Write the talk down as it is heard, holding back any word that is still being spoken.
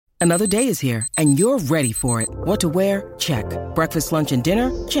Another day is here, and you're ready for it. What to wear? Check. Breakfast, lunch, and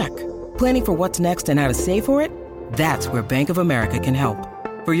dinner? Check. Planning for what's next and how to save for it? That's where Bank of America can help.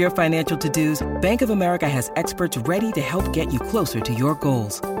 For your financial to-dos, Bank of America has experts ready to help get you closer to your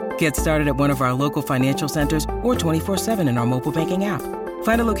goals. Get started at one of our local financial centers or 24/7 in our mobile banking app.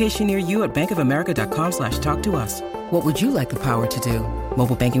 Find a location near you at bankofamerica.com/talktous. What would you like the power to do?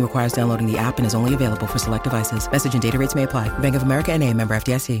 Mobile banking requires downloading the app and is only available for select devices. Message and data rates may apply. Bank of America N.A., member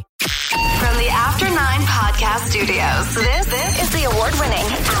FDIC. From the After 9 podcast studios, this is the award-winning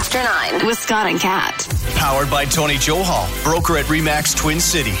After 9 with Scott and Kat. Powered by Tony Johal, broker at RE/MAX Twin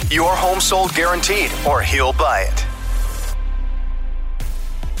City. Your home sold guaranteed, or he'll buy it.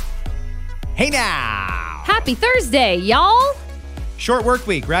 Hey now! Happy Thursday, y'all! Short work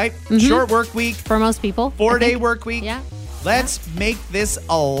week, right? Mm-hmm. Short work week. For most people. 4-day work week. Yeah. Let's make this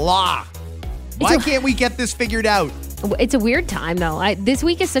a law. Why can't we get this figured out? It's a weird time, though. This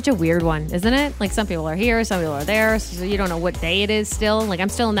week is such a weird one, isn't it? Like, some people are here, some people are there, so you don't know what day it is still. Like, I'm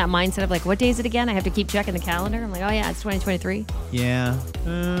still in that mindset of, like, what day is it again? I have to keep checking the calendar. I'm like, oh, yeah, it's 2023. Yeah.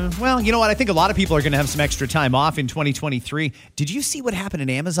 Well, you know what? I think a lot of people are going to have some extra time off in 2023. Did you see what happened at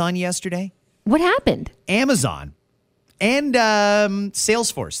Amazon yesterday? What happened? Amazon and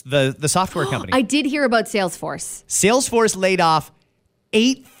Salesforce, the software company. I did hear about Salesforce. Salesforce laid off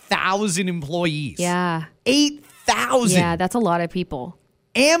 8,000 employees. Yeah. 8,000. Yeah, that's a lot of people.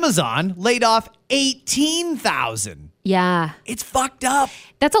 Amazon laid off 18,000. Yeah. It's fucked up.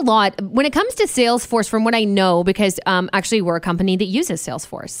 That's a lot. When it comes to Salesforce, from what I know, because actually we're a company that uses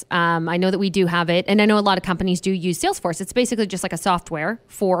Salesforce. I know that we do have it, and I know a lot of companies do use Salesforce. It's basically just like a software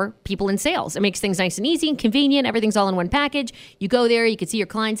for people in sales. It makes things nice and easy and convenient. Everything's all in one package. You go there, you can see your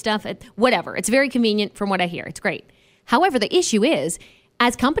client stuff, whatever. It's very convenient from what I hear. It's great. However, the issue is,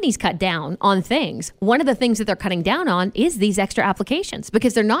 as companies cut down on things, one of the things that they're cutting down on is these extra applications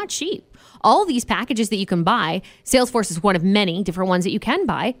because they're not cheap. All these packages that you can buy, Salesforce is one of many different ones that you can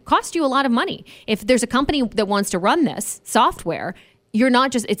buy, cost you a lot of money. If there's a company that wants to run this software,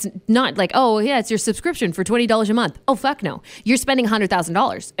 it's not like, oh, yeah, it's your subscription for $20 a month. Oh, fuck no. You're spending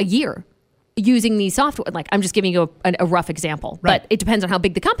 $100,000 a year using these software. Like, I'm just giving you a rough example, right. But it depends on how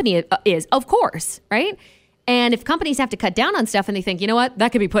big the company is, of course, right? And if companies have to cut down on stuff and they think, you know what,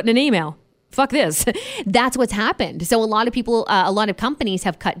 that could be put in an email. Fuck this. That's what's happened. So a lot of people, a lot of companies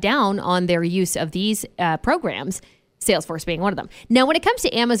have cut down on their use of these programs, Salesforce being one of them. Now, when it comes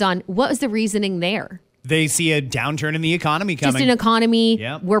to Amazon, what was the reasoning there? They see a downturn in the economy coming. Just an economy.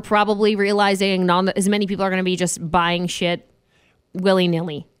 Yep. We're probably realizing not as many people are going to be just buying shit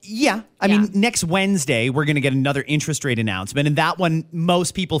willy-nilly. Yeah. I mean, next Wednesday, we're going to get another interest rate announcement. And that one,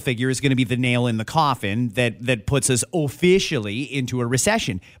 most people figure, is going to be the nail in the coffin that puts us officially into a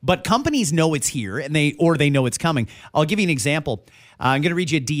recession. But companies know it's here, and they know it's coming. I'll give you an example. I'm going to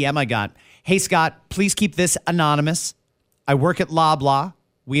read you a DM I got. Hey, Scott, please keep this anonymous. I work at Loblaw.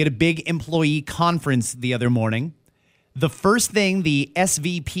 We had a big employee conference the other morning. The first thing the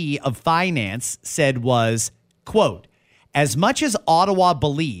SVP of Finance said was, quote, as much as Ottawa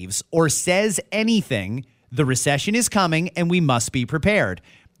believes or says anything, the recession is coming and we must be prepared.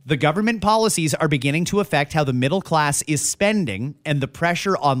 The government policies are beginning to affect how the middle class is spending, and the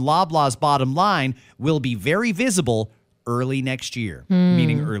pressure on Loblaw's bottom line will be very visible early next year,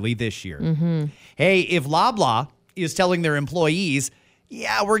 meaning early this year. Mm-hmm. Hey, if Loblaw is telling their employees,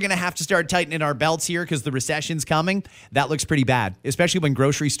 yeah, we're going to have to start tightening our belts here because the recession's coming, that looks pretty bad, especially when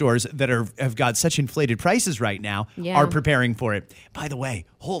grocery stores that have got such inflated prices right now are preparing for it. By the way,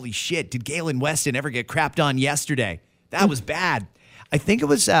 holy shit, did Galen Weston ever get crapped on yesterday? That was bad. I think it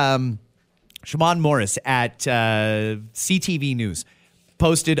was Shimon Morris at CTV News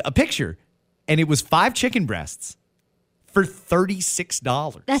posted a picture, and it was 5 chicken breasts for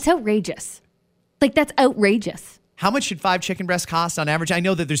 $36. That's outrageous. Like, that's outrageous. How much should 5 chicken breasts cost on average? I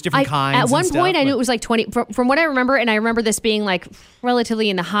know that there's different kinds. At one point, I knew knew it was like 20. From what I remember, and I remember this being like relatively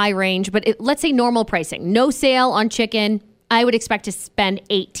in the high range, but let's say normal pricing. No sale on chicken. I would expect to spend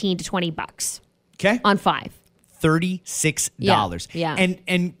 $18 to $20. Okay. On 5. $36. Yeah. And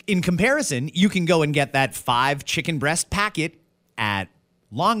in comparison, you can go and get that 5 chicken breast packet at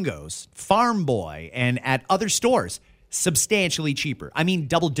Longo's, Farm Boy, and at other stores. Substantially cheaper. I mean,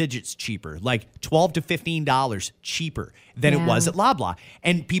 double digits cheaper, like $12 to $15 cheaper than it was at Loblaw.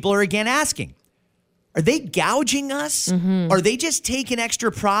 And people are again asking, are they gouging us? Mm-hmm. Are they just taking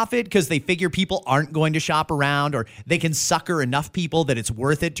extra profit because they figure people aren't going to shop around, or they can sucker enough people that it's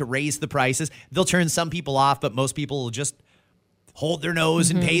worth it to raise the prices? They'll turn some people off, but most people will just hold their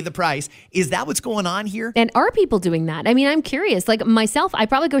nose and pay the price. Is that what's going on here? And are people doing that? I mean, I'm curious. Like myself, I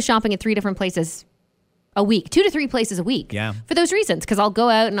probably go shopping at 3 different places a week, 2 to 3 places a week. Yeah. For those reasons, because I'll go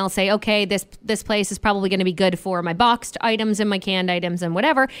out and I'll say, okay, this place is probably going to be good for my boxed items and my canned items and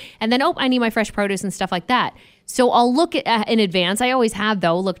whatever. And then, I need my fresh produce and stuff like that. So I'll look at in advance. I always have,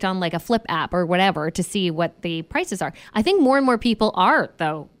 though, looked on like a Flip app or whatever to see what the prices are. I think more and more people are,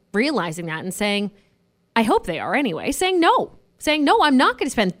 though, realizing that and saying, I hope they are anyway, saying no, I'm not going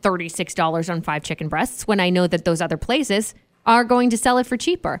to spend $36 on 5 chicken breasts when I know that those other places are going to sell it for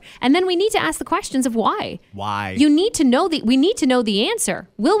cheaper. And then we need to ask the questions of why. Why? We need to know the answer.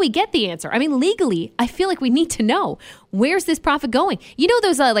 Will we get the answer? I mean, legally, I feel like we need to know, where's this profit going? You know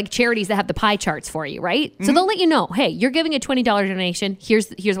those like charities that have the pie charts for you, right? Mm-hmm. So they'll let you know, hey, you're giving a $20 donation. Here's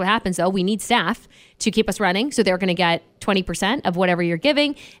what happens though. We need staff to keep us running. So they're going to get 20% of whatever you're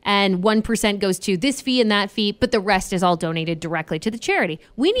giving, and 1% goes to this fee and that fee, but the rest is all donated directly to the charity.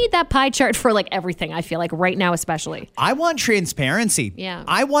 We need that pie chart for like everything, I feel like, right now especially. I want transparency. Yeah.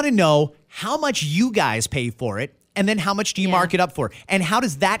 I want to know how much you guys pay for it, and then how much do you mark it up for? And how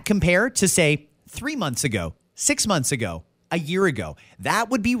does that compare to, say, 3 months ago, 6 months ago, a year ago?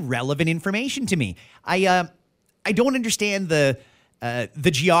 That would be relevant information to me. I don't understand the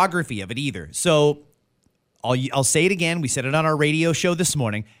geography of it either. So I'll say it again. We said it on our radio show this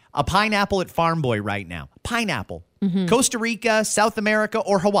morning. A pineapple at Farm Boy right now. Pineapple. Mm-hmm. Costa Rica, South America,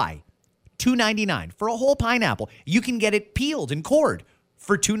 or Hawaii. $2.99 for a whole pineapple. You can get it peeled and cored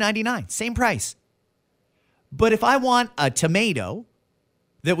for $2.99. Same price. But if I want a tomato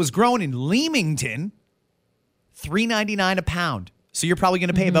that was grown in Leamington, $3.99 a pound. So you're probably going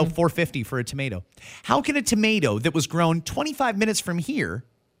to pay about $4.50 for a tomato. How can a tomato that was grown 25 minutes from here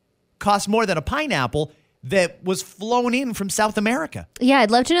cost more than a pineapple that was flown in from South America? Yeah,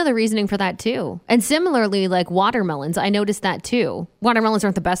 I'd love to know the reasoning for that too. And similarly, like watermelons, I noticed that too. Watermelons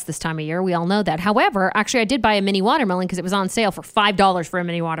aren't the best this time of year. We all know that. However, actually, I did buy a mini watermelon because it was on sale for $5 for a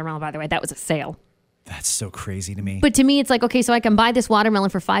mini watermelon, by the way. That was a sale. That's so crazy to me. But to me, it's like, okay, so I can buy this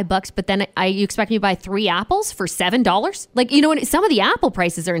watermelon for $5, but then you expect me to buy 3 apples for $7? Like, you know, some of the apple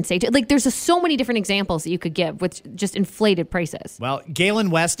prices are insane. Like, there's just so many different examples that you could give with just inflated prices. Well,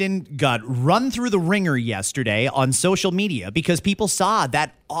 Galen Weston got run through the ringer yesterday on social media because people saw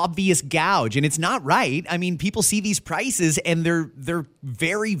that obvious gouge, and it's not right. I mean, people see these prices and they're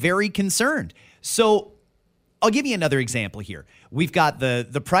very, very concerned. So I'll give you another example here. We've got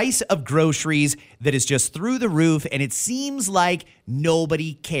the price of groceries that is just through the roof, and it seems like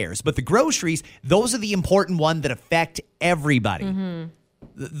nobody cares. But the groceries, those are the important ones that affect everybody. Mm-hmm.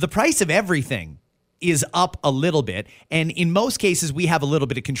 The price of everything is up a little bit, and in most cases, we have a little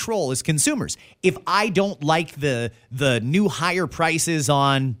bit of control as consumers. If I don't like the new higher prices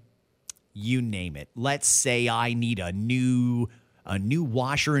on, you name it, let's say I need a new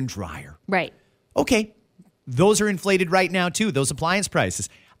washer and dryer. Right. Okay. Those are inflated right now, too, those appliance prices.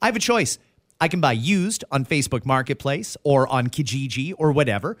 I have a choice. I can buy used on Facebook Marketplace or on Kijiji or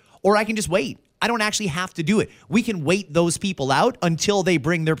whatever, or I can just wait. I don't actually have to do it. We can wait those people out until they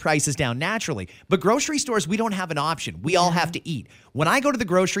bring their prices down naturally. But grocery stores, we don't have an option. We all have to eat. When I go to the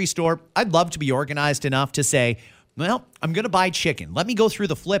grocery store, I'd love to be organized enough to say, well, I'm going to buy chicken. Let me go through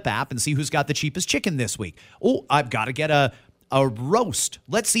the Flip app and see who's got the cheapest chicken this week. Oh, I've got to get a roast.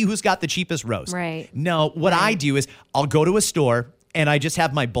 Let's see who's got the cheapest roast. Right. No, what I do is I'll go to a store and I just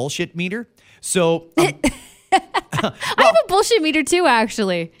have my bullshit meter. So I have a bullshit meter too,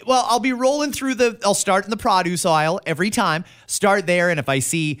 actually. Well, I'll be rolling through I'll start in the produce aisle every time. Start there, and if I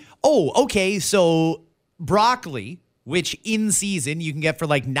see, okay, so broccoli, which in season you can get for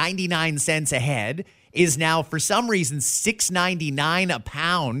like 99 cents a head, is now for some reason $6.99 a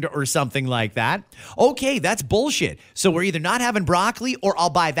pound or something like that. Okay, that's bullshit. So we're either not having broccoli or I'll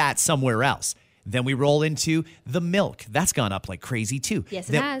buy that somewhere else. Then we roll into the milk. That's gone up like crazy too. Yes,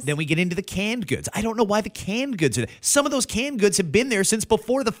 it has. Then we get into the canned goods. I don't know why the canned goods are there. Some of those canned goods have been there since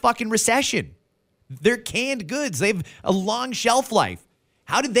before the fucking recession. They're canned goods. They have a long shelf life.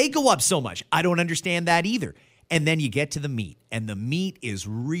 How did they go up so much? I don't understand that either. And then you get to the meat, and the meat is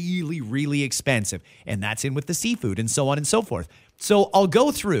really, really expensive. And that's in with the seafood and so on and so forth. So I'll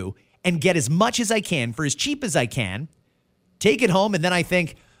go through and get as much as I can for as cheap as I can, take it home, and then I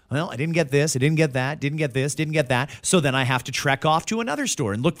think, well, I didn't get this, I didn't get that, didn't get this, didn't get that. So then I have to trek off to another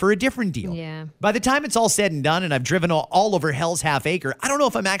store and look for a different deal. Yeah. By the time it's all said and done and I've driven all over Hell's Half Acre, I don't know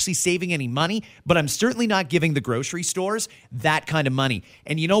if I'm actually saving any money, but I'm certainly not giving the grocery stores that kind of money.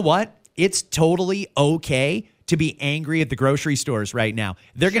 And you know what? It's totally okay to be angry at the grocery stores right now.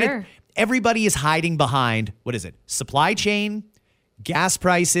 Everybody is hiding behind, what is it? Supply chain, gas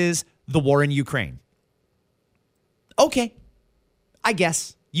prices, the war in Ukraine. Okay, I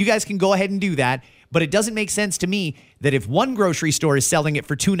guess. You guys can go ahead and do that. But it doesn't make sense to me that if one grocery store is selling it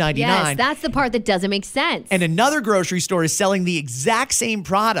for $2.99, Yes, that's the part that doesn't make sense. and another grocery store is selling the exact same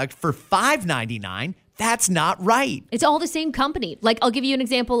product for $5.99, that's not right. It's all the same company. Like, I'll give you an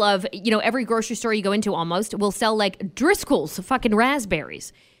example of, every grocery store you go into almost will sell like Driscoll's fucking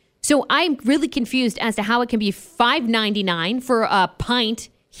raspberries. So I'm really confused as to how it can be $5.99 for a pint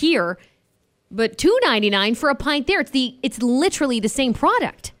here, but $2.99 for a pint there. It's literally the same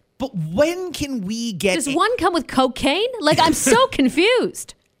product. But when can we get... Does one come with cocaine? Like, I'm so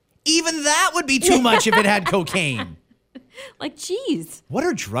confused. Even that would be too much if it had cocaine. Like, geez. What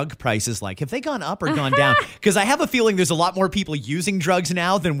are drug prices like? Have they gone up or gone down? Because I have a feeling there's a lot more people using drugs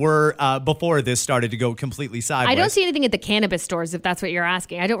now than were before this started to go completely sideways. I don't see anything at the cannabis stores, if that's what you're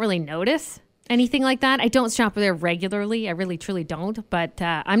asking. I don't really notice anything like that. I don't shop there regularly. I really, truly don't. But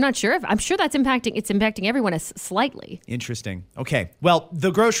I'm not sure. I'm sure it's impacting everyone slightly. Interesting. Okay. Well,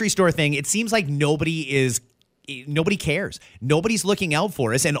 the grocery store thing, it seems like nobody cares. Nobody's looking out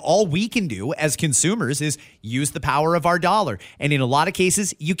for us. And all we can do as consumers is use the power of our dollar. And in a lot of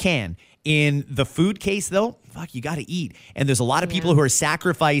cases, you can. In the food case, though, you got to eat. And there's a lot of people who are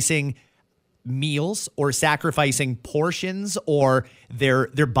sacrificing meals or sacrificing portions, or they're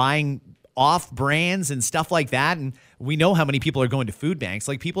buying off brands and stuff like that. And we know how many people are going to food banks.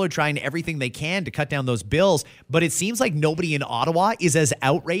 Like, people are trying everything they can to cut down those bills. But it seems like nobody in Ottawa is as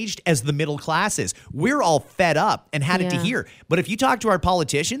outraged as the middle class is. We're all fed up and had it to hear. But if you talk to our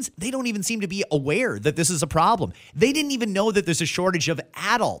politicians, they don't even seem to be aware that this is a problem. They didn't even know that there's a shortage of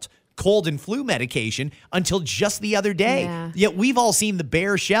adult cold and flu medication until just the other day. Yeah. Yet we've all seen the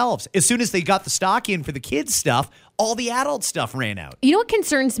bare shelves. As soon as they got the stock in for the kids' stuff, all the adult stuff ran out. You know what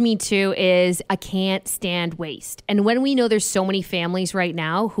concerns me too is I can't stand waste. And when we know there's so many families right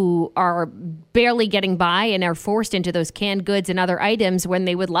now who are barely getting by and are forced into those canned goods and other items when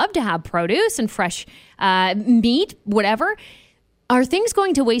they would love to have produce and fresh meat, whatever, are things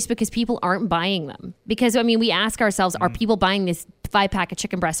going to waste because people aren't buying them? Because, we ask ourselves, are people buying this 5-pack of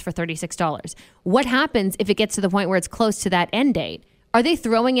chicken breasts for $36? What happens if it gets to the point where it's close to that end date? Are they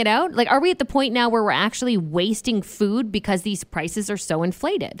throwing it out? Like, are we at the point now where we're actually wasting food because these prices are so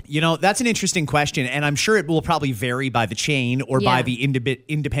inflated? That's an interesting question, and I'm sure it will probably vary by the chain or by the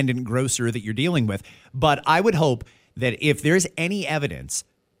independent grocer that you're dealing with. But I would hope that if there's any evidence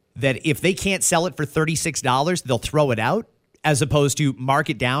that if they can't sell it for $36, they'll throw it out, as opposed to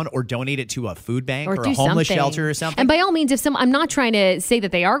mark it down or donate it to a food bank or a homeless shelter or something. And by all means, I'm not trying to say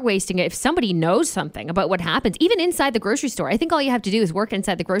that they are wasting it. If somebody knows something about what happens, even inside the grocery store, I think all you have to do is work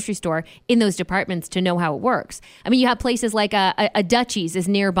inside the grocery store in those departments to know how it works. You have places like a Dutchie's is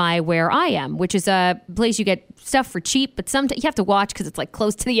nearby where I am, which is a place you get stuff for cheap, but sometimes you have to watch because it's like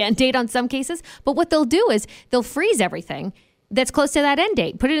close to the end date on some cases. But what they'll do is they'll freeze everything that's close to that end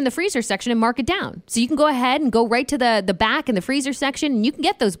date. Put it in the freezer section and mark it down. So you can go ahead and go right to the back in the freezer section, and you can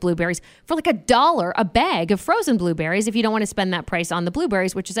get those blueberries for like $1 a bag of frozen blueberries if you don't want to spend that price on the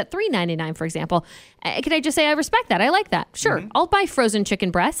blueberries, which is at $3.99, for example. Can I just say I respect that? I like that. Sure, I'll buy frozen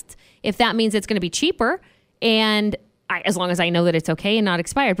chicken breasts if that means it's going to be cheaper, and as long as I know that it's okay and not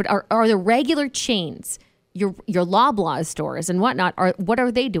expired. But are the regular chains, your Loblaws stores and whatnot, what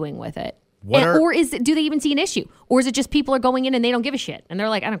are they doing with it? Do they even see an issue? Or is it just people are going in and they don't give a shit? And they're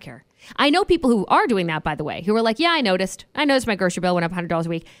like, I don't care. I know people who are doing that, by the way, who are like, yeah, I noticed my grocery bill went up $100 a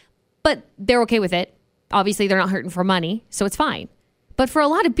week. But they're okay with it. Obviously, they're not hurting for money, so it's fine. But for a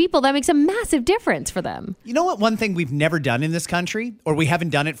lot of people, that makes a massive difference for them. You know what? One thing we've never done in this country, or we haven't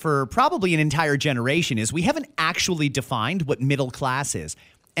done it for probably an entire generation, is we haven't actually defined what middle class is.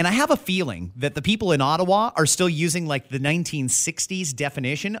 And I have a feeling that the people in Ottawa are still using like the 1960s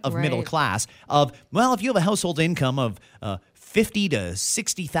definition of middle class of, well, if you have a household income of $50,000 to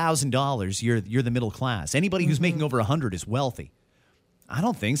 $60,000, you're the middle class. Anybody who's making over 100 is wealthy. I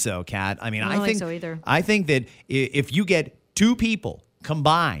don't think so, Kat. I don't think so either. I think that if you get two people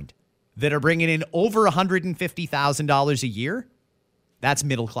combined that are bringing in over $150,000 a year, that's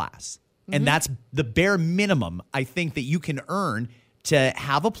middle class. And that's the bare minimum I think that you can earn to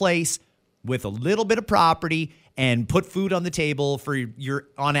have a place with a little bit of property and put food on the table for your,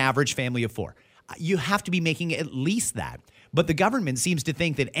 on average, family of 4. You have to be making at least that. But the government seems to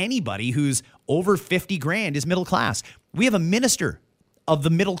think that anybody who's over 50 grand is middle class. We have a minister of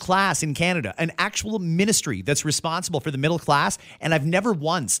the middle class in Canada, an actual ministry that's responsible for the middle class. And I've never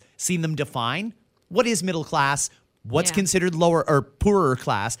once seen them define what is middle class, what's considered lower or poorer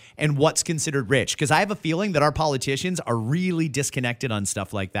class, and what's considered rich. Because I have a feeling that our politicians are really disconnected on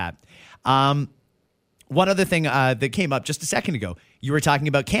stuff like that. One other thing that came up just a second ago, you were talking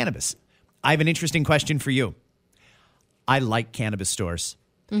about cannabis. I have an interesting question for you. I like cannabis stores.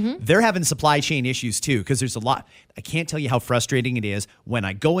 They're having supply chain issues too, because there's a lot. I can't tell you how frustrating it is when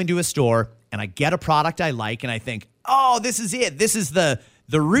I go into a store and I get a product I like and I think, oh, this is it. This is the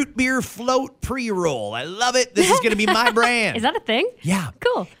root beer float pre-roll. I love it. This is going to be my brand. Is that a thing? Yeah.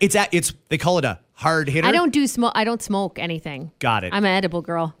 Cool. They call it a hard hitter. I don't smoke anything. Got it. I'm an edible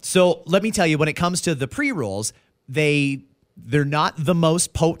girl. So let me tell you, when it comes to the pre-rolls, they're not the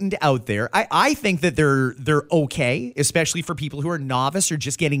most potent out there. I think that they're okay, especially for people who are novice or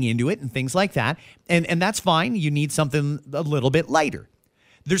just getting into it and things like that. And that's fine. You need something a little bit lighter.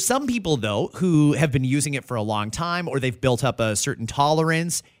 There's some people, though, who have been using it for a long time or they've built up a certain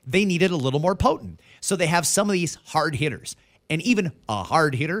tolerance. They need it a little more potent. So they have some of these hard hitters. And even a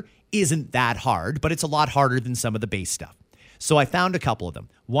hard hitter isn't that hard, but it's a lot harder than some of the base stuff. So I found a couple of them.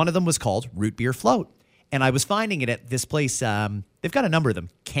 One of them was called Root Beer Float. And I was finding it at this place. They've got a number of them.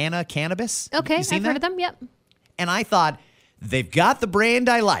 Canna Cannabis. Okay, I've heard of them. Yep. And I thought, they've got the brand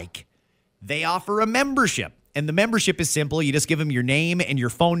I like. They offer a membership. And the membership is simple. You just give them your name and your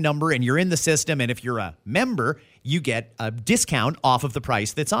phone number, and you're in the system. And if you're a member, you get a discount off of the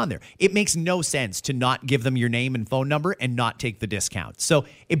price that's on there. It makes no sense to not give them your name and phone number and not take the discount. So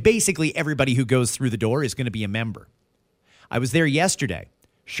basically, everybody who goes through the door is going to be a member. I was there yesterday.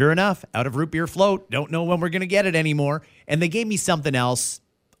 Sure enough, out of Root Beer Float. Don't know when we're going to get it anymore. And they gave me something else.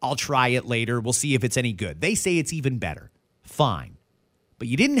 I'll try it later. We'll see if it's any good. They say it's even better. Fine. But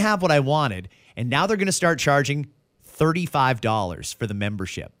you didn't have what I wanted. And now they're going to start charging $35 for the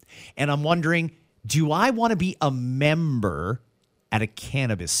membership. And I'm wondering, do I want to be a member at a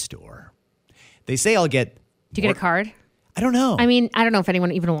cannabis store? They say I'll get... Do you get a card? I don't know. I mean, I don't know if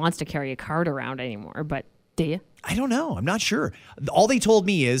anyone even wants to carry a card around anymore, but do you? I don't know. I'm not sure. All they told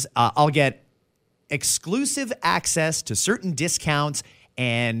me is I'll get exclusive access to certain discounts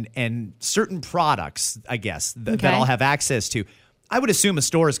and certain products, I guess, that I'll have access to. I would assume a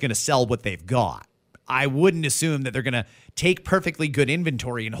store is going to sell what they've got. I wouldn't assume that they're going to take perfectly good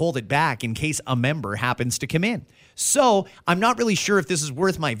inventory and hold it back in case a member happens to come in. So I'm not really sure if this is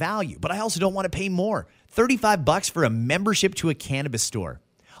worth my value, but I also don't want to pay more. $35 for a membership to a cannabis store.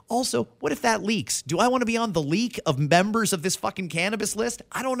 Also, what if that leaks? Do I want to be on the leak of members of this fucking cannabis list?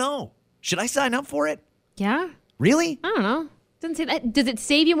 I don't know. Should I sign up for it? Yeah. Really? I don't know. Doesn't say that. Does it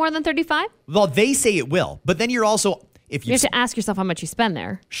save you more than $35? Well, they say it will, but then you're also... You have to ask yourself how much you spend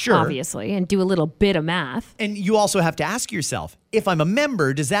there, sure, obviously, and do a little bit of math. And you also have to ask yourself, if I'm a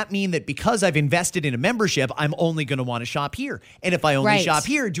member, does that mean that because I've invested in a membership, I'm only going to want to shop here? And if I only shop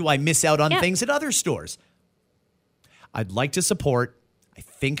here, do I miss out on things at other stores? I'd like to support. I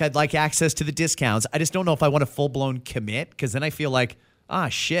think I'd like access to the discounts. I just don't know if I want a full-blown commit, because then I feel like,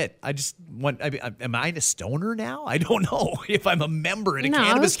 shit, am I a stoner now? I don't know if I'm a member in a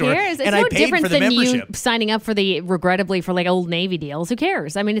cannabis store and I paid for the membership. You signing up for regrettably for like Old Navy deals. Who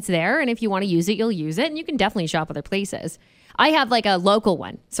cares? I mean, it's there, and if you want to use it, you'll use it, and you can definitely shop other places. I have like a local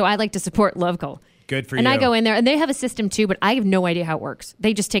one, so I like to support local. Good for you. And I go in there, and they have a system too, but I have no idea how it works.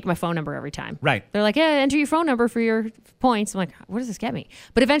 They just take my phone number every time. Right. They're like, enter your phone number for your points. I'm like, what does this get me?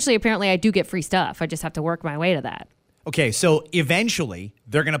 But eventually, apparently, I do get free stuff. I just have to work my way to that. Okay, so eventually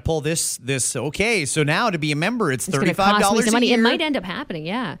they're going to pull this. Okay, so now to be a member, it's $35 a year. It year. might end up happening,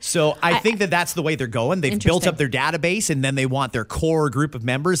 yeah. So I think that's the way they're going. They've built up their database, and then they want their core group of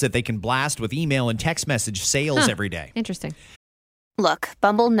members that they can blast with email and text message sales every day. Interesting. Look,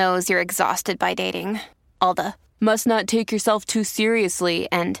 Bumble knows you're exhausted by dating. All the must not take yourself too seriously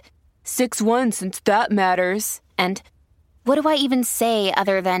and 6'1" since that matters. And what do I even say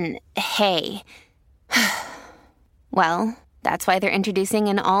other than hey? Well, that's why they're introducing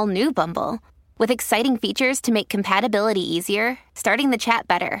an all-new Bumble with exciting features to make compatibility easier, starting the chat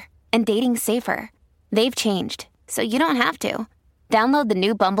better, and dating safer. They've changed, so you don't have to. Download the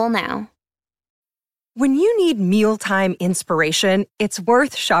new Bumble now. When you need mealtime inspiration, it's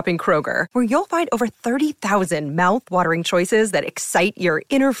worth shopping Kroger, where you'll find over 30,000 mouth-watering choices that excite your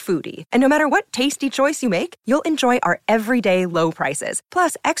inner foodie. And no matter what tasty choice you make, you'll enjoy our everyday low prices,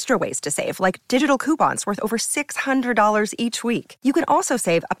 plus extra ways to save, like digital coupons worth over $600 each week. You can also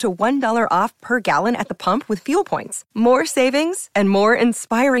save up to $1 off per gallon at the pump with fuel points. More savings and more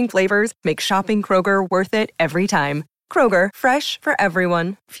inspiring flavors make shopping Kroger worth it every time. Kroger, fresh for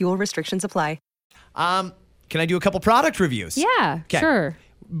everyone. Fuel restrictions apply. Can I do a couple product reviews? Yeah, sure.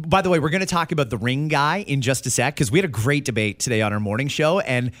 By the way, we're going to talk about the Ring guy in just a sec, because we had a great debate today on our morning show,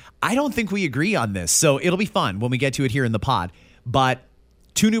 and I don't think we agree on this. So it'll be fun when we get to it here in the pod. But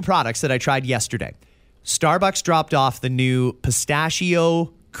 2 new products that I tried yesterday. Starbucks dropped off the new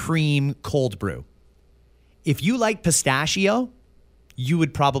pistachio cream cold brew. If you like pistachio, you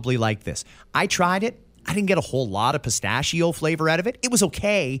would probably like this. I tried it. I didn't get a whole lot of pistachio flavor out of it. It was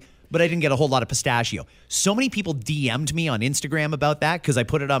okay, but I didn't get a whole lot of pistachio. So many people DM'd me on Instagram about that because I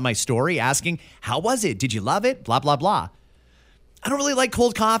put it on my story asking, how was it? Did you love it? Blah, blah, blah. I don't really like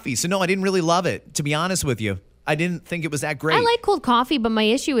cold coffee, so no, I didn't really love it, to be honest with you. I didn't think it was that great. I like cold coffee, but my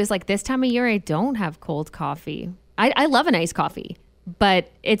issue is like this time of year, I don't have cold coffee. I love an iced coffee,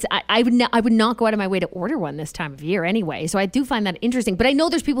 but I would not go out of my way to order one this time of year anyway. So I do find that interesting, but I know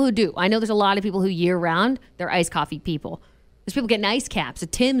there's people who do. I know there's a lot of people who year round, they're iced coffee people. There's people getting ice caps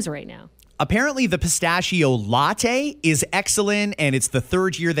at Tim's right now. Apparently, the pistachio latte is excellent, and it's the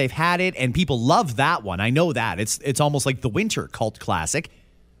third year they've had it, and people love that one. I know that. It's almost like the winter cult classic,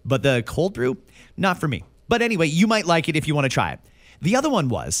 but the cold brew, not for me. But anyway, you might like it if you want to try it. The other one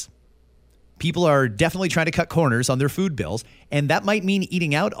was people are definitely trying to cut corners on their food bills, and that might mean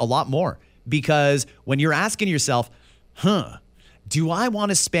eating out a lot more because when you're asking yourself, do I want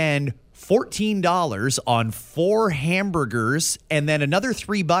to spend $14 on 4 hamburgers and then another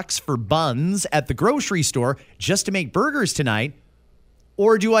 $3 for buns at the grocery store just to make burgers tonight?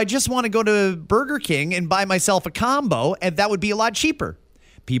 Or do I just want to go to Burger King and buy myself a combo and that would be a lot cheaper?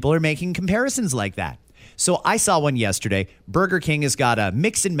 People are making comparisons like that. So I saw one yesterday. Burger King has got a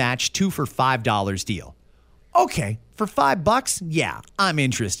mix and match 2 for $5 deal. Okay, for $5, yeah, I'm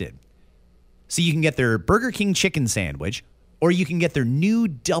interested. So you can get their Burger King chicken sandwich, or you can get their new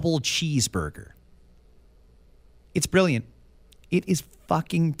double cheeseburger. It's brilliant. It is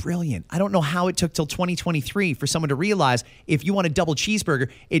fucking brilliant. I don't know how it took till 2023 for someone to realize if you want a double cheeseburger,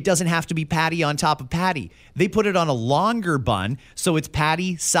 it doesn't have to be patty on top of patty. They put it on a longer bun, so it's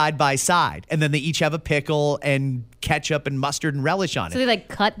patty side by side. And then they each have a pickle and ketchup and mustard and relish on it. So they like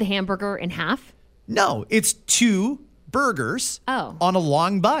cut the hamburger in half? No, it's 2 burgers on a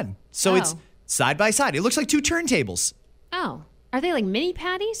long bun. So it's side by side. It looks like 2 turntables. Oh. Are they like mini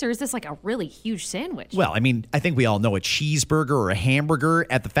patties or is this like a really huge sandwich? Well, I mean, I think we all know a cheeseburger or a hamburger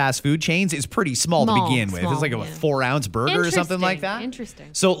at the fast food chains is pretty small to begin with. It's like a 4-ounce burger or something like that. Interesting.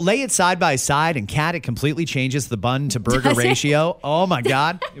 So lay it side by side and cat, it completely changes the bun to burger ratio. Oh my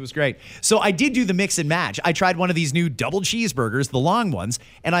God. It was great. So I did do the mix and match. I tried one of these new double cheeseburgers, the long ones,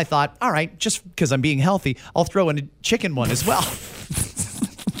 and I thought, all right, just because I'm being healthy, I'll throw in a chicken one as well.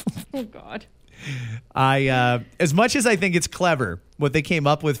 Oh God. As much as I think it's clever what they came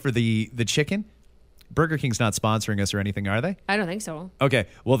up with for the chicken, Burger King's not sponsoring us or anything, are they? I don't think so. Okay,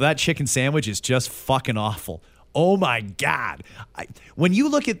 well, that chicken sandwich is just fucking awful. Oh my God. When you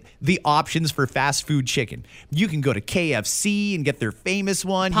look at the options for fast food chicken, you can go to KFC and get their famous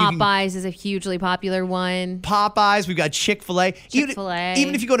one. Popeyes is a hugely popular one. Popeyes, we've got Chick-fil-A.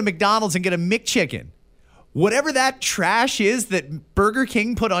 Even if you go to McDonald's and get a McChicken. Whatever that trash is that Burger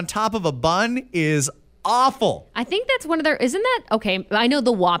King put on top of a bun is awful. I think that's one of their, isn't that, okay, I know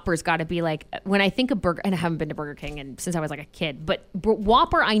the Whopper's got to be like, when I think of burger, and I haven't been to Burger King since I was like a kid, but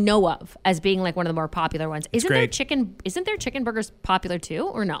Whopper I know of as being like one of the more popular ones. Isn't their chicken burgers popular too,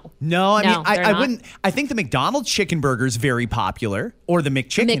 or no? No, I mean, I wouldn't, I think the McDonald's chicken burger is very popular, or the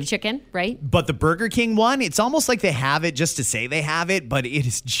McChicken. McChicken, right? But the Burger King one, it's almost like they have it just to say they have it, but it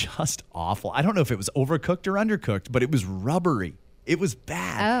is just awful. I don't know if it was overcooked or undercooked, but it was rubbery. It was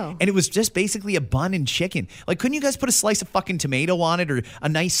bad. Oh. And it was just basically a bun and chicken. Like, couldn't you guys put a slice of fucking tomato on it or a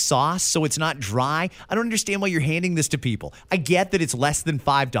nice sauce so it's not dry? I don't understand why you're handing this to people. I get that it's less than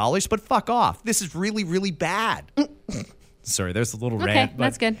 $5, but fuck off. This is really, really bad. Sorry, there's a little rant. Okay,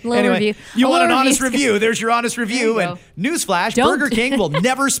 that's good. A little review. You want an honest review. There's your honest review. And newsflash, Burger King will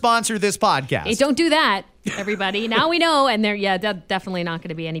never sponsor this podcast. Hey, don't do that, everybody. Now we know. And there, definitely not going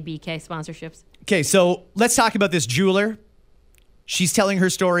to be any BK sponsorships. Okay, so let's talk about this jeweler. She's telling her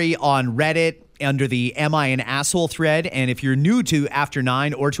story on Reddit under the Am I an Asshole thread. And if you're new to After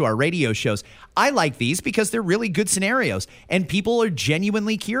 9 or to our radio shows, I like these because they're really good scenarios and people are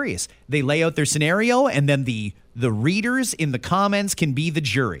genuinely curious. They lay out their scenario and then the readers in the comments can be the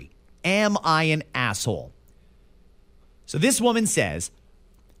jury. Am I an asshole? So this woman says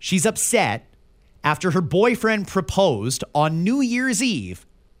she's upset after her boyfriend proposed on New Year's Eve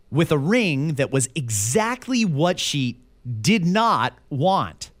with a ring that was exactly what she did not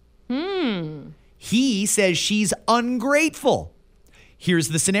want. He says she's ungrateful. Here's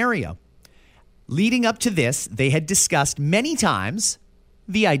the scenario. Leading up to this, they had discussed many times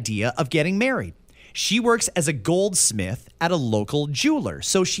the idea of getting married. She works as a goldsmith at a local jeweler,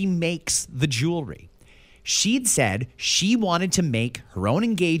 so she makes the jewelry. She'd said she wanted to make her own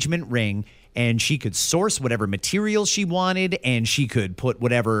engagement ring and she could source whatever materials she wanted and she could put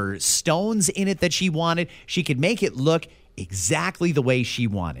whatever stones in it that she wanted. She could make it look exactly the way she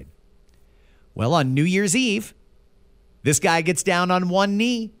wanted. Well, on New Year's Eve, this guy gets down on one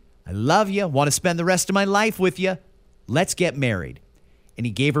knee, I love you. Want to spend the rest of my life with you. Let's get married. And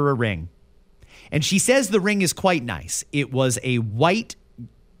he gave her a ring. And she says the ring is quite nice. It was a white,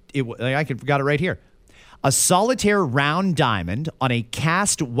 I got it right here. A solitaire round diamond on a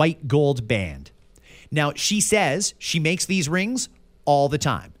cast white gold band. Now, she says she makes these rings all the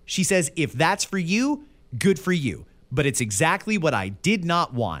time. She says, if that's for you, good for you. But it's exactly what I did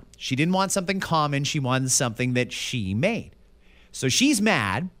not want. She didn't want something common. She wanted something that she made. So she's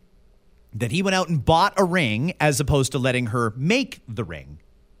mad that he went out and bought a ring as opposed to letting her make the ring.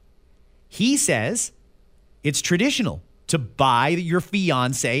 He says it's traditional to buy your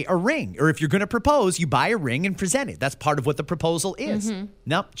fiancé a ring. Or if you're going to propose, you buy a ring and present it. That's part of what the proposal is.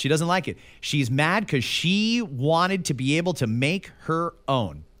 No, she doesn't like it. She's mad because she wanted to be able to make her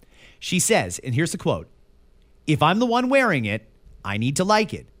own. She says, and here's the quote, "If I'm the one wearing it, I need to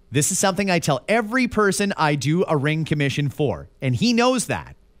like it. This is something I tell every person I do a ring commission for. And he knows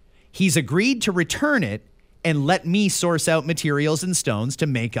that. He's agreed to return it and let me source out materials and stones to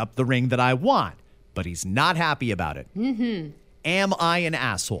make up the ring that I want. But he's not happy about it. Am I an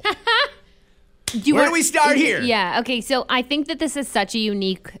asshole?" Where do we start here? Yeah. Okay. So I think that this is such a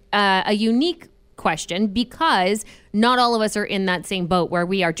unique question because not all of us are in that same boat where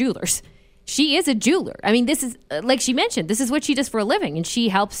we are jewelers. She is a jeweler. I mean, this is, like she mentioned, this is what she does for a living, and she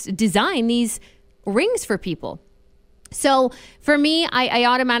helps design these rings for people. So for me, I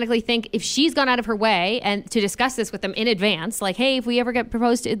automatically think if she's gone out of her way and to discuss this with them in advance, like, hey, if I ever get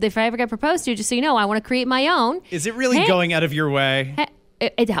proposed to, just so you know, I want to create my own. Is it really going out of your way?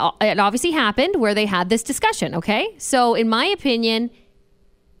 It obviously happened where they had this discussion, okay? So in my opinion,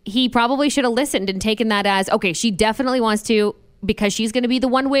 he probably should have listened and taken that as, okay, she definitely wants to, because she's going to be the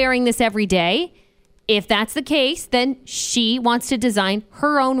one wearing this every day. If that's the case, then she wants to design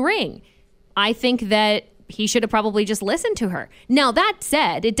her own ring. I think that he should have probably just listened to her. Now, that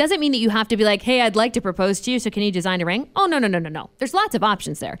said, it doesn't mean that you have to be like, hey, I'd like to propose to you, so can you design a ring? Oh, no. There's lots of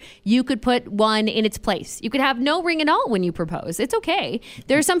options there. You could put one in its place. You could have no ring at all when you propose. It's okay.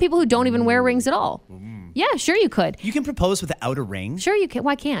 There are some people who don't even wear rings at all. Yeah, sure you could. You can propose without a ring? Sure you can.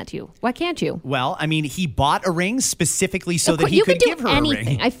 Why can't you? Well, I mean, he bought a ring specifically so that he could give her anything. a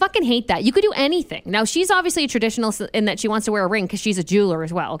ring. I fucking hate that. You could do anything. Now, she's obviously a traditionalist in that she wants to wear a ring because she's a jeweler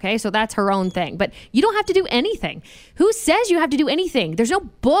as well, okay? So that's her own thing. But you don't have to do anything. Who says you have to do anything? There's no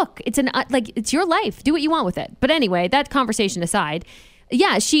book. It's it's your life. Do what you want with it. But anyway, that conversation aside,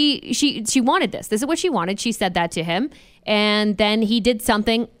 yeah, she wanted this. This is what she wanted. She said that to him. And then he did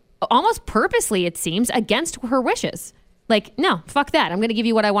something almost purposely, it seems, against her wishes. Like, no, fuck that. I'm going to give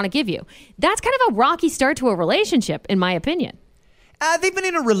you what I want to give you. That's kind of a rocky start to a relationship, in my opinion. They've been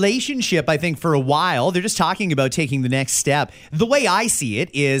in a relationship, I think, for a while. They're just talking about taking the next step. The way I see it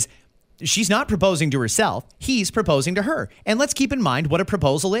is she's not proposing to herself. He's proposing to her. And let's keep in mind what a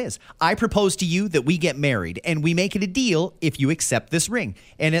proposal is. I propose to you that we get married, and we make it a deal if you accept this ring.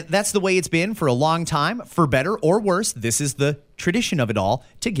 And that's the way it's been for a long time. For better or worse, this is the tradition of it all,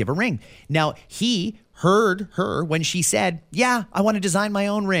 to give a ring. Now, he heard her when she said, yeah, I want to design my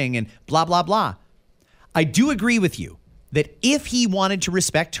own ring and blah, blah, blah. I do agree with you that if he wanted to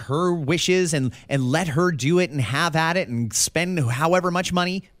respect her wishes and let her do it and have at it and spend however much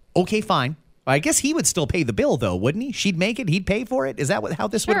money, okay, fine. I guess he would still pay the bill, though, wouldn't he? She'd make it. He'd pay for it. Is that how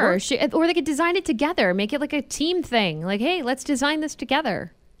this would work? Or they could design it together. Make it like a team thing. Like, hey, let's design this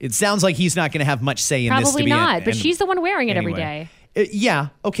together. It sounds like he's not going to have much say in Probably this. Probably not, but she's the one wearing it every day. Yeah,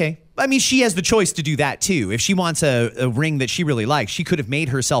 okay. I mean, she has the choice to do that, too. If she wants a ring that she really likes, she could have made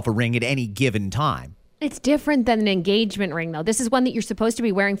herself a ring at any given time. It's different than an engagement ring, though. This is one that you're supposed to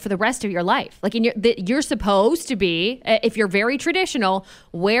be wearing for the rest of your life. Like, you're supposed to be, if you're very traditional,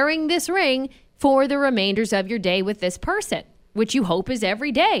 wearing this ring for the remainders of your day with this person, which you hope is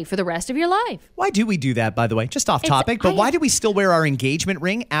every day for the rest of your life. Why do we do that, by the way? Just off topic, but why do we still wear our engagement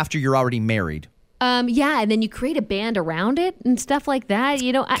ring after you're already married? Yeah, and then you create a band around it and stuff like that.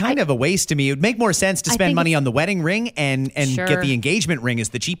 You know, kind of a waste to me. It would make more sense to spend money on the wedding ring and get the engagement ring as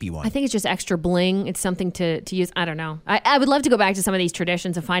the cheapy one. I think it's just extra bling. It's something to use. I don't know. I would love to go back to some of these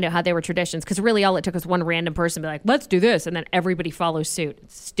traditions and find out how they were traditions, because really all it took was one random person to be like, let's do this, and then everybody follows suit.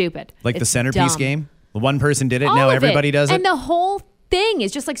 It's stupid. Like the centerpiece game? The one person did it, now everybody does it? And the whole thing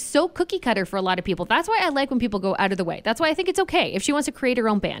is just like so cookie cutter for a lot of people. That's why I like when people go out of the way. That's why I think it's okay if she wants to create her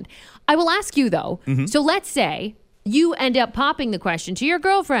own band. I will ask you though. So let's say you end up popping the question to your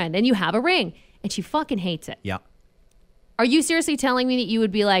girlfriend and you have a ring and she fucking hates it. Yeah. Are you seriously telling me that you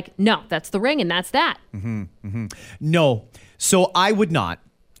would be like, no, that's the ring and that's that? No. So I would not.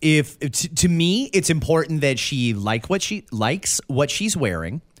 If to me, it's important that she likes what she's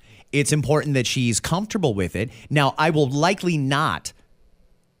wearing. It's important that she's comfortable with it. Now, I will likely not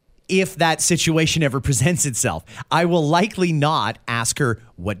if that situation ever presents itself. I will likely not ask her,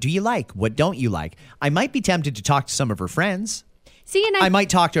 what do you like? What don't you like? I might be tempted to talk to some of her friends. See, and I might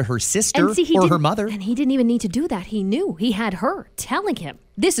talk to her sister or her mother. And he didn't even need to do that. He knew. He had her telling him,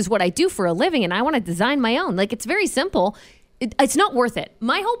 this is what I do for a living and I want to design my own. Like, it's very simple. It's not worth it.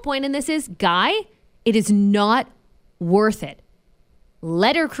 My whole point in this is, guy, it is not worth it.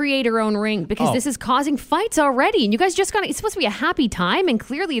 Let her create her own ring, because this is causing fights already. And you guys just it's supposed to be a happy time. And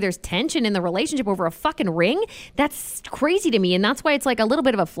clearly there's tension in the relationship over a fucking ring. That's crazy to me. And that's why it's like a little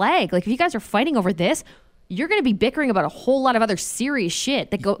bit of a flag. Like, if you guys are fighting over this, you're going to be bickering about a whole lot of other serious shit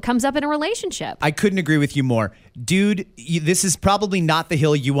that comes up in a relationship. I couldn't agree with you more. Dude, this is probably not the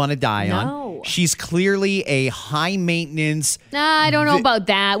hill you want to die on. She's clearly a high maintenance. I don't know about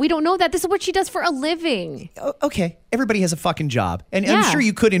that. We don't know that. This is what she does for a living. Okay. Everybody has a fucking job. And I'm sure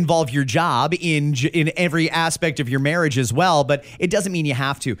you could involve your job in every aspect of your marriage as well, but it doesn't mean you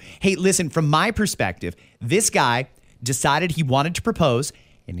have to. Hey, listen, from my perspective, this guy decided he wanted to propose.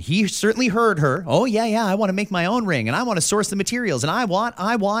 And he certainly heard her. Oh, yeah, I want to make my own ring, and I want to source the materials, and I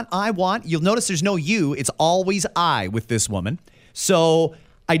want. You'll notice there's no you. It's always I with this woman. So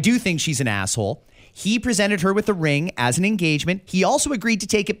I do think she's an asshole. He presented her with a ring as an engagement. He also agreed to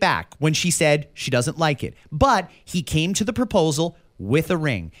take it back when she said she doesn't like it. But he came to the proposal with a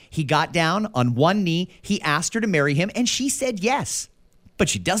ring. He got down on one knee. He asked her to marry him, and she said yes. But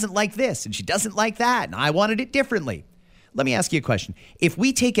she doesn't like this, and she doesn't like that, and I wanted it differently. Let me ask you a question. If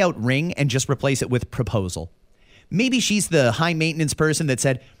we take out ring and just replace it with proposal, maybe she's the high maintenance person that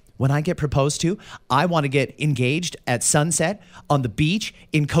said, when I get proposed to, I want to get engaged at sunset on the beach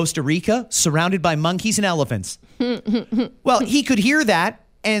in Costa Rica, surrounded by monkeys and elephants. Well, he could hear that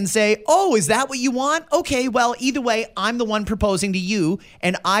and say, oh, is that what you want? Okay, well, either way, I'm the one proposing to you,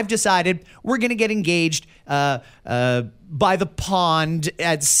 and I've decided we're going to get engaged by the pond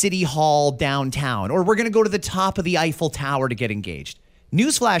at City Hall downtown, or we're going to go to the top of the Eiffel Tower to get engaged.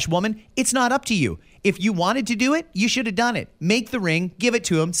 Newsflash, woman, it's not up to you. If you wanted to do it, you should have done it. Make the ring, give it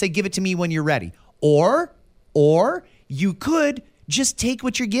to him, say, give it to me when you're ready. Or you could just take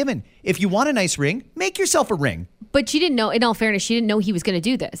what you're given. If you want a nice ring, make yourself a ring. But she didn't know, in all fairness, she didn't know he was going to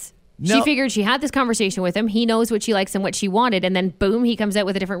do this. No. She figured she had this conversation with him. He knows what she likes and what she wanted. And then boom, he comes out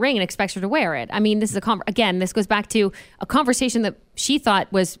with a different ring and expects her to wear it. I mean, this is again, this goes back to a conversation that she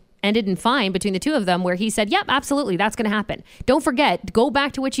thought was ended in fine between the two of them, where he said, yep, absolutely, that's going to happen. Don't forget, go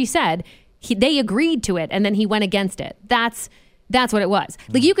back to what she said. They agreed to it, and then he went against it. That's what it was.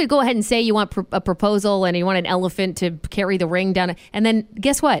 Like, you could go ahead and say you want a proposal and you want an elephant to carry the ring down. And then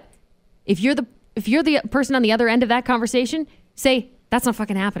guess what? If you're the person on the other end of that conversation, say, that's not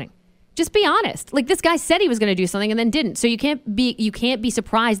fucking happening. Just be honest. Like, this guy said he was going to do something and then didn't. So you can't be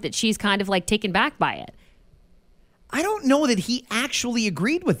surprised that she's kind of like taken back by it. I don't know that he actually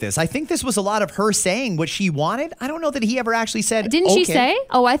agreed with this. I think this was a lot of her saying what she wanted. I don't know that he ever actually said, Didn't okay. she say?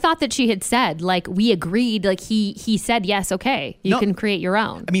 Oh, I thought that she had said, like, we agreed. Like, he said, yes, okay, you can create your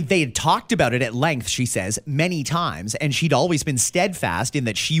own. I mean, they had talked about it at length, she says, many times, and she'd always been steadfast in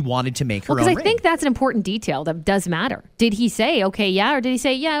that she wanted to make her own ring. Because I think that's an important detail that does matter. Did he say, okay, yeah, or did he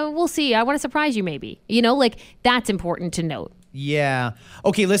say, yeah, we'll see, I want to surprise you maybe? You know, like, that's important to note. Yeah.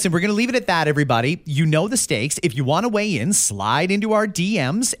 Okay, listen, we're going to leave it at that, everybody. You know the stakes. If you want to weigh in, slide into our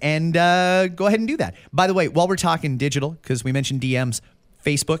DMs and go ahead and do that. By the way, while we're talking digital, because we mentioned DMs,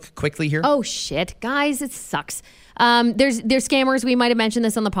 Facebook quickly here. Oh, shit. Guys, it sucks. There's scammers. We might have mentioned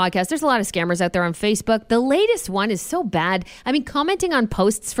this on the podcast. There's a lot of scammers out there on Facebook. The latest one is so bad. I mean, commenting on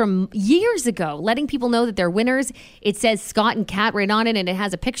posts from years ago, letting people know that they're winners. It says Scott and Kat right on it, and it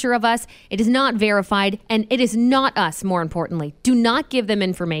has a picture of us. It is not verified, and it is not us, more importantly. Do not give them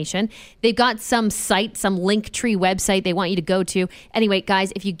information. They've got some site, some Linktree website they want you to go to. Anyway,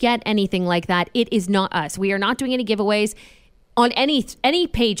 guys, if you get anything like that, it is not us. We are not doing any giveaways on any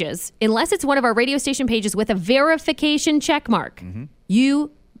pages, unless it's one of our radio station pages with a verification check mark. Mm-hmm.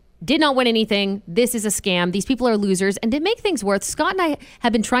 You did not win anything. This is a scam. These people are losers. And to make things worse, Scott and I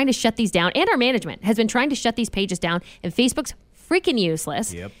have been trying to shut these down, and our management has been trying to shut these pages down, and Facebook's freaking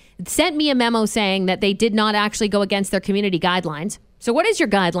useless. Yep. Sent me a memo saying that they did not actually go against their community guidelines. So what is your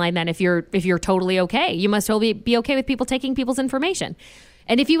guideline then if you're totally okay? You must totally be okay with people taking people's information.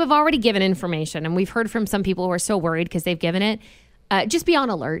 And if you have already given information, and we've heard from some people who are so worried because they've given it, just be on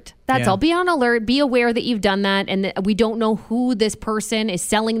alert. That's all. Be on alert. Be aware that you've done that, and that we don't know who this person is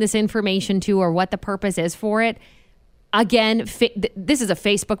selling this information to or what the purpose is for it. Again, this is a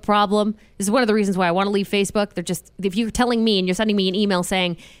Facebook problem. This is one of the reasons why I want to leave Facebook. They're just, if you're telling me and you're sending me an email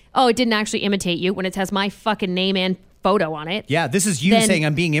saying, oh, it didn't actually imitate you, when it has my fucking name and photo on it. Yeah, this is you saying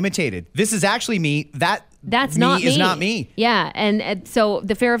I'm being imitated. This is actually me. That's not me. Is not me. Yeah. And so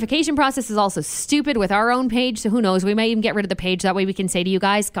the verification process is also stupid with our own page. So who knows? We might even get rid of the page. That way we can say to you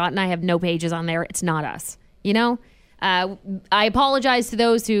guys, Scott and I have no pages on there. It's not us. You know? I apologize to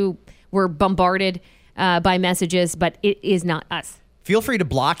those who were bombarded by messages, but it is not us. Feel free to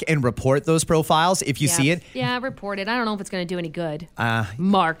block and report those profiles if you see it. Yeah, report it. I don't know if it's going to do any good.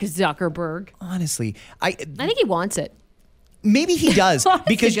 Mark Zuckerberg. Honestly, I think he wants it. Maybe he does,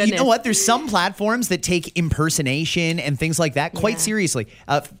 because you know what? There's some platforms that take impersonation and things like that quite seriously.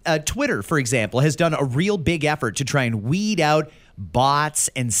 Twitter, for example, has done a real big effort to try and weed out bots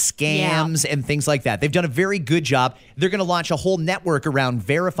and scams and things like that. They've done a very good job. They're going to launch a whole network around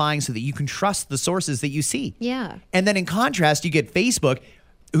verifying so that you can trust the sources that you see. Yeah. And then in contrast, you get Facebook,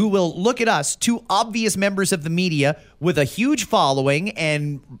 who will look at us, two obvious members of the media with a huge following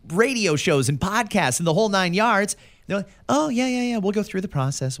and radio shows and podcasts and the whole 9 yards. They're like, oh, yeah, we'll go through the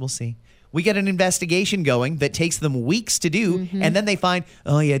process. We'll see. We get an investigation going that takes them weeks to do, and then they find,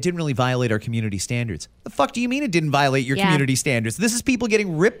 oh, yeah, it didn't really violate our community standards. The fuck do you mean it didn't violate your community standards? This is people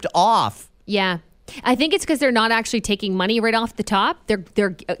getting ripped off. Yeah. I think it's because they're not actually taking money right off the top. They're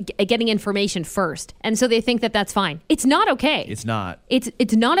getting information first. And so they think that that's fine. It's not okay. It's not.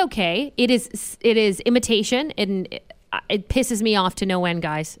 It's not okay. It is imitation, and it pisses me off to no end,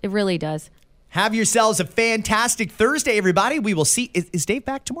 guys. It really does. Have yourselves a fantastic Thursday, everybody. We will see. Is Dave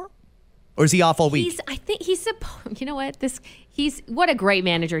back tomorrow? Or is he off all week? I think he's supposed. You know what? What a great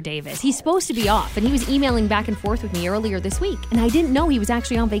manager Dave is. He's supposed to be off, and he was emailing back and forth with me earlier this week, and I didn't know he was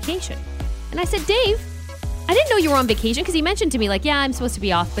actually on vacation. And I said, Dave, I didn't know you were on vacation, because he mentioned to me like, yeah, I'm supposed to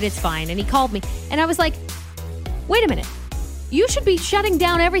be off, but it's fine. And he called me, and I was like, wait a minute. You should be shutting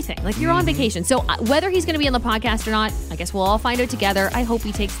down everything. Like, you're on vacation. So whether he's going to be on the podcast or not, I guess we'll all find out together. I hope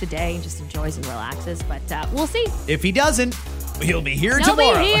he takes the day and just enjoys and relaxes, but we'll see. If he doesn't, he'll be here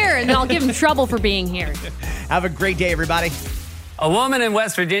tomorrow. He'll be here, and I'll give him trouble for being here. Have a great day, everybody. A woman in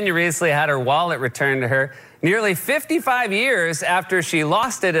West Virginia recently had her wallet returned to her nearly 55 years after she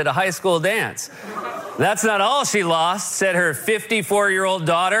lost it at a high school dance. That's not all she lost, said her 54-year-old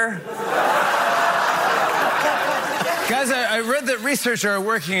daughter. Guys, I read that researchers are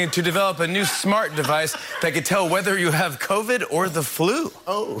working to develop a new smart device that could tell whether you have COVID or the flu.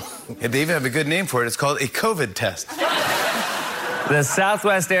 Oh. Yeah, they even have a good name for it. It's called a COVID test. The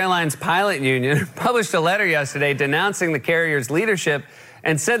Southwest Airlines Pilot Union published a letter yesterday denouncing the carrier's leadership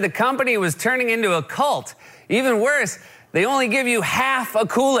and said the company was turning into a cult. Even worse, they only give you half a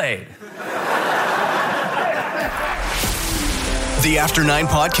Kool-Aid. The After 9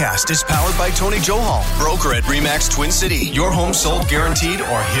 podcast is powered by Tony Johal, broker at RE/MAX Twin City. Your home sold guaranteed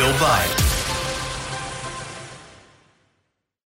or he'll buy it.